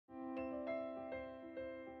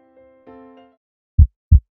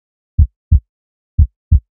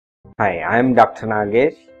Hi, I am Dr.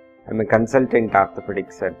 Nagesh. I am a consultant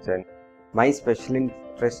orthopedic surgeon. My special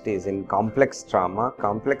interest is in complex trauma,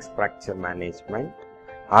 complex fracture management,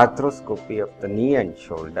 arthroscopy of the knee and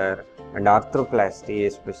shoulder, and arthroplasty,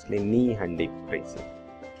 especially knee and hip bracing.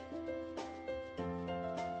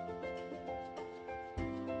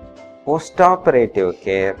 Post-operative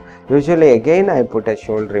care, usually again I put a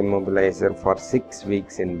shoulder immobilizer for 6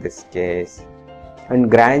 weeks in this case. And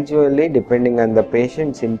gradually, depending on the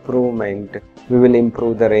patient's improvement, we will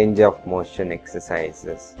improve the range of motion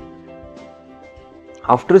exercises.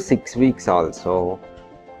 After 6 weeks also,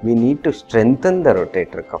 we need to strengthen the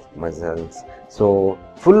rotator cuff muscles. So,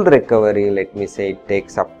 full recovery, let me say, it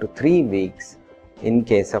takes up to 3 weeks in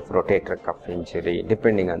case of rotator cuff injury,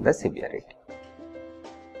 depending on the severity.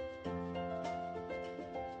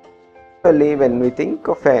 Usually, when we think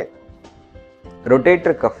of a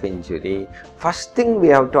rotator cuff injury, first thing we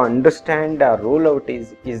have to understand or rule out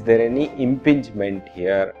is there any impingement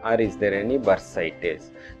here or is there any bursitis.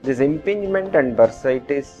 This impingement and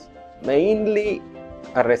bursitis mainly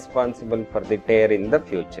are responsible for the tear in the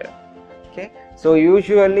future. Okay, so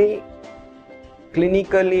usually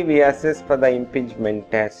clinically we assess for the impingement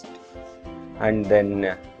test and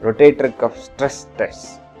then rotator cuff stress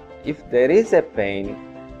test. If there is a pain,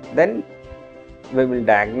 then we will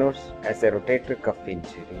diagnose as a rotator cuff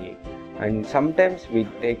injury, and sometimes we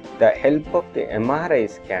take the help of the MRI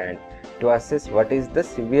scan to assess what is the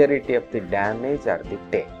severity of the damage or the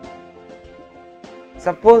tear.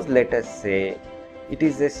 Suppose let us say it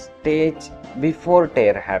is a stage before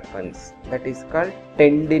tear happens, that is called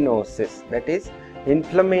tendinosis, that is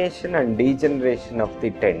inflammation and degeneration of the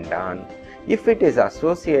tendon. If it is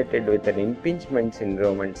associated with an impingement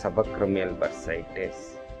syndrome and subacromial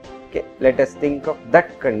bursitis, okay, let us think of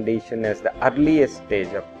that condition as the earliest stage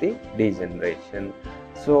of the degeneration.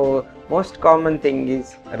 So, most common thing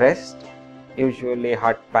is rest, usually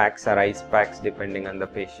hot packs or ice packs depending on the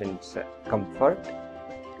patient's comfort,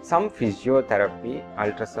 some physiotherapy,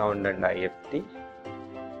 ultrasound and IFT,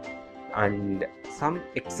 and some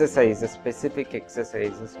exercises, specific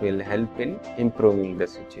exercises will help in improving the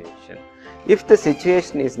situation. If the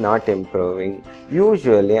situation is not improving,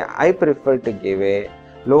 usually I prefer to give a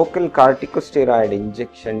local corticosteroid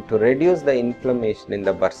injection to reduce the inflammation in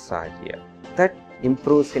the bursa area. That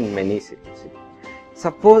improves in many situations.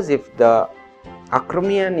 Suppose if the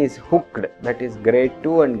acromion is hooked, that is grade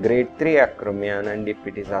 2 and grade 3 acromion, and if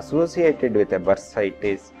it is associated with a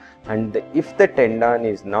bursitis and if the tendon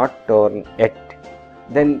is not torn yet,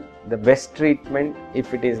 then the best treatment,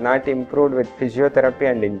 if it is not improved with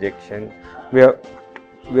physiotherapy and injection, we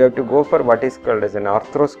have to go for what is called as an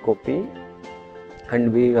arthroscopy,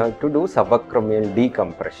 and we have to do subacromial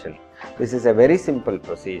decompression. This is a very simple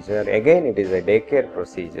procedure. Again, it is a daycare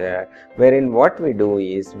procedure wherein what we do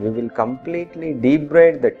is we will completely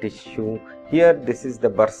debride the tissue. Here this is the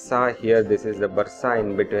bursa, here this is the bursa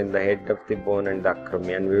in between the head of the bone and the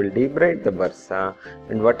acromion. We will debride the bursa,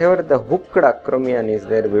 and whatever the hooked acromion is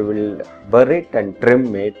there, we will bury it and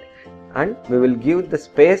trim it, and we will give the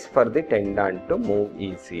space for the tendon to move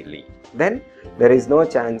easily. Then there is no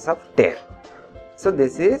chance of tear. So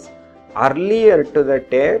this is earlier to the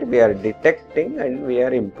tear we are detecting and we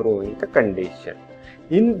are improving the condition.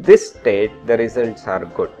 In this state the results are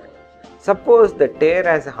good. Suppose the tear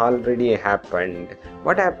has already happened,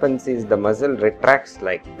 what happens is the muscle retracts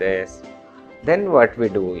like this. Then what we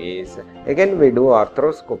do is, again we do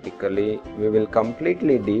arthroscopically, we will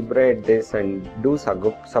completely debride this and do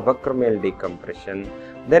subacromial decompression.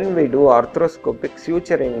 Then we do arthroscopic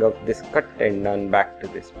suturing of this cut tendon back to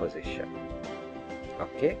this position.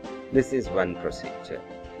 Okay, this is one procedure.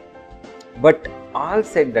 But all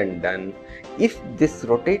said and done, if this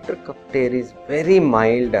rotator cuff tear is very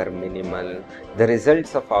mild or minimal, the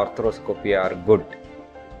results of arthroscopy are good.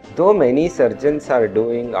 Though many surgeons are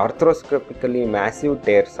doing arthroscopically massive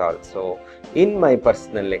tears also, in my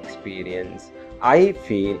personal experience, I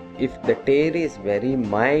feel if the tear is very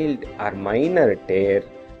mild or minor tear,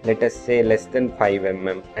 let us say less than 5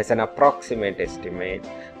 mm as an approximate estimate,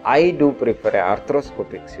 I do prefer a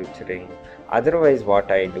arthroscopic suturing. Otherwise what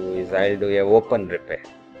I do is I will do a open repair.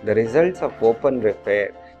 The results of open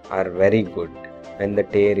repair are very good when the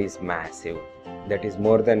tear is massive, that is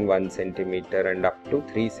more than 1 centimeter and up to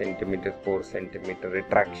 3 centimeter, 4 centimeter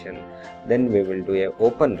retraction. Then we will do a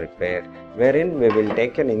open repair wherein we will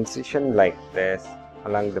take an incision like this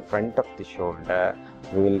along the front of the shoulder.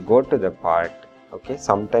 We will go to the part. Okay,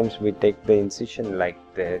 sometimes we take the incision like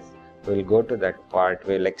this, we will go to that part,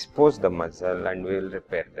 we will expose the muscle and we will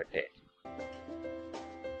repair the tear.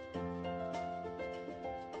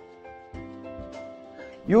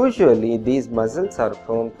 Usually these muscles are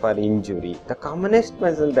prone for injury. The commonest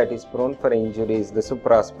muscle that is prone for injury is the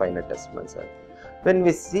supraspinatus muscle. When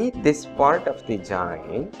we see this part of the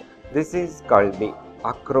joint, this is called the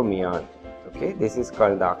acromion. Okay, this is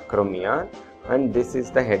called the acromion, and this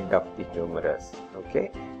is the head of the humerus.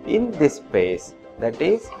 Okay, in this space, that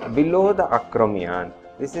is below the acromion,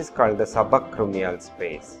 this is called the subacromial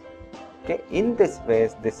space. Okay, in this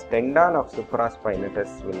space, this tendon of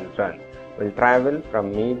supraspinatus will travel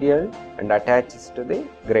from medial and attaches to the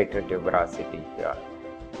greater tuberosity here.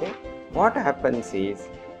 Okay, what happens is,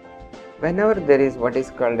 whenever there is what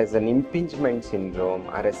is called as an impingement syndrome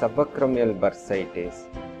or a subacromial bursitis,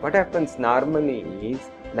 what happens normally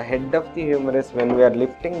is the head of the humerus, when we are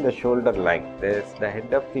lifting the shoulder like this, the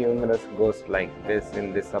head of the humerus goes like this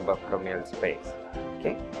in the subacromial space.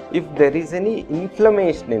 Okay, if there is any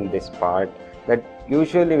inflammation in this part, that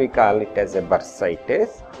usually we call it as a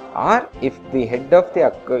bursitis, or if the head of the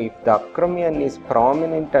acromion is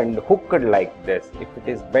prominent and hooked like this, if it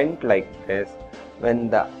is bent like this, when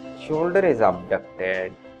the shoulder is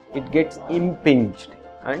abducted, it gets impinged,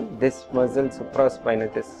 and this muscle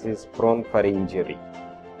supraspinatus is prone for injury.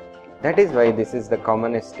 That is why this is the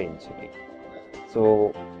commonest injury.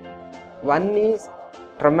 So, one is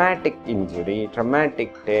traumatic injury,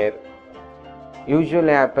 traumatic tear,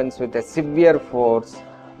 usually happens with a severe force.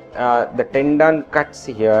 The tendon cuts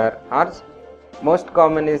here, or most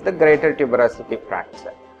common is the greater tuberosity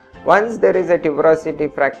fracture. Once there is a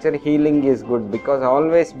tuberosity fracture, healing is good, because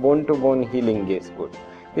always bone to bone healing is good.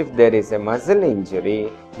 If there is a muscle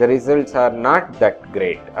injury, the results are not that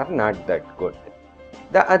great or not that good.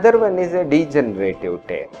 The other one is a degenerative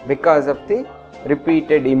tear because of the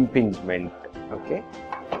repeated impingement. Okay,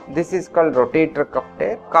 this is called rotator cuff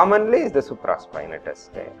tear. Commonly is the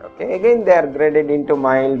supraspinatus tear. Okay, again they are graded into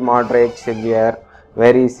mild, moderate, severe,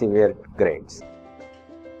 very severe grades.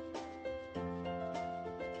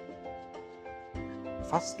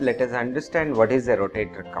 First, let us understand what is a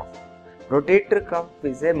rotator cuff. Rotator cuff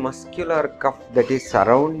is a muscular cuff that is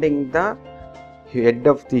surrounding the head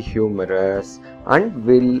of the humerus and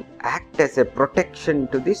will act as a protection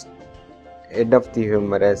to this head of the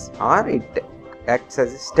humerus, or it acts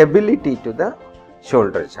as a stability to the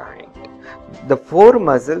shoulder joint. The four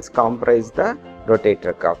muscles comprise the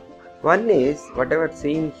rotator cuff. One is, whatever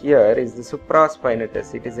seen here is the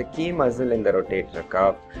supraspinatus. It is a key muscle in the rotator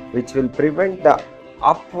cuff which will prevent the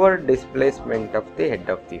upward displacement of the head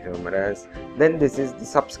of the humerus. Then this is the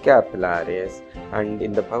subscapularis, and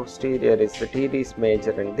in the posterior is the teres major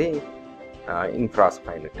and the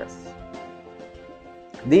infraspinatus.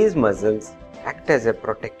 These muscles act as a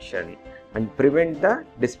protection and prevent the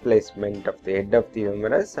displacement of the head of the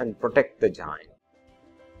humerus and protect the joint.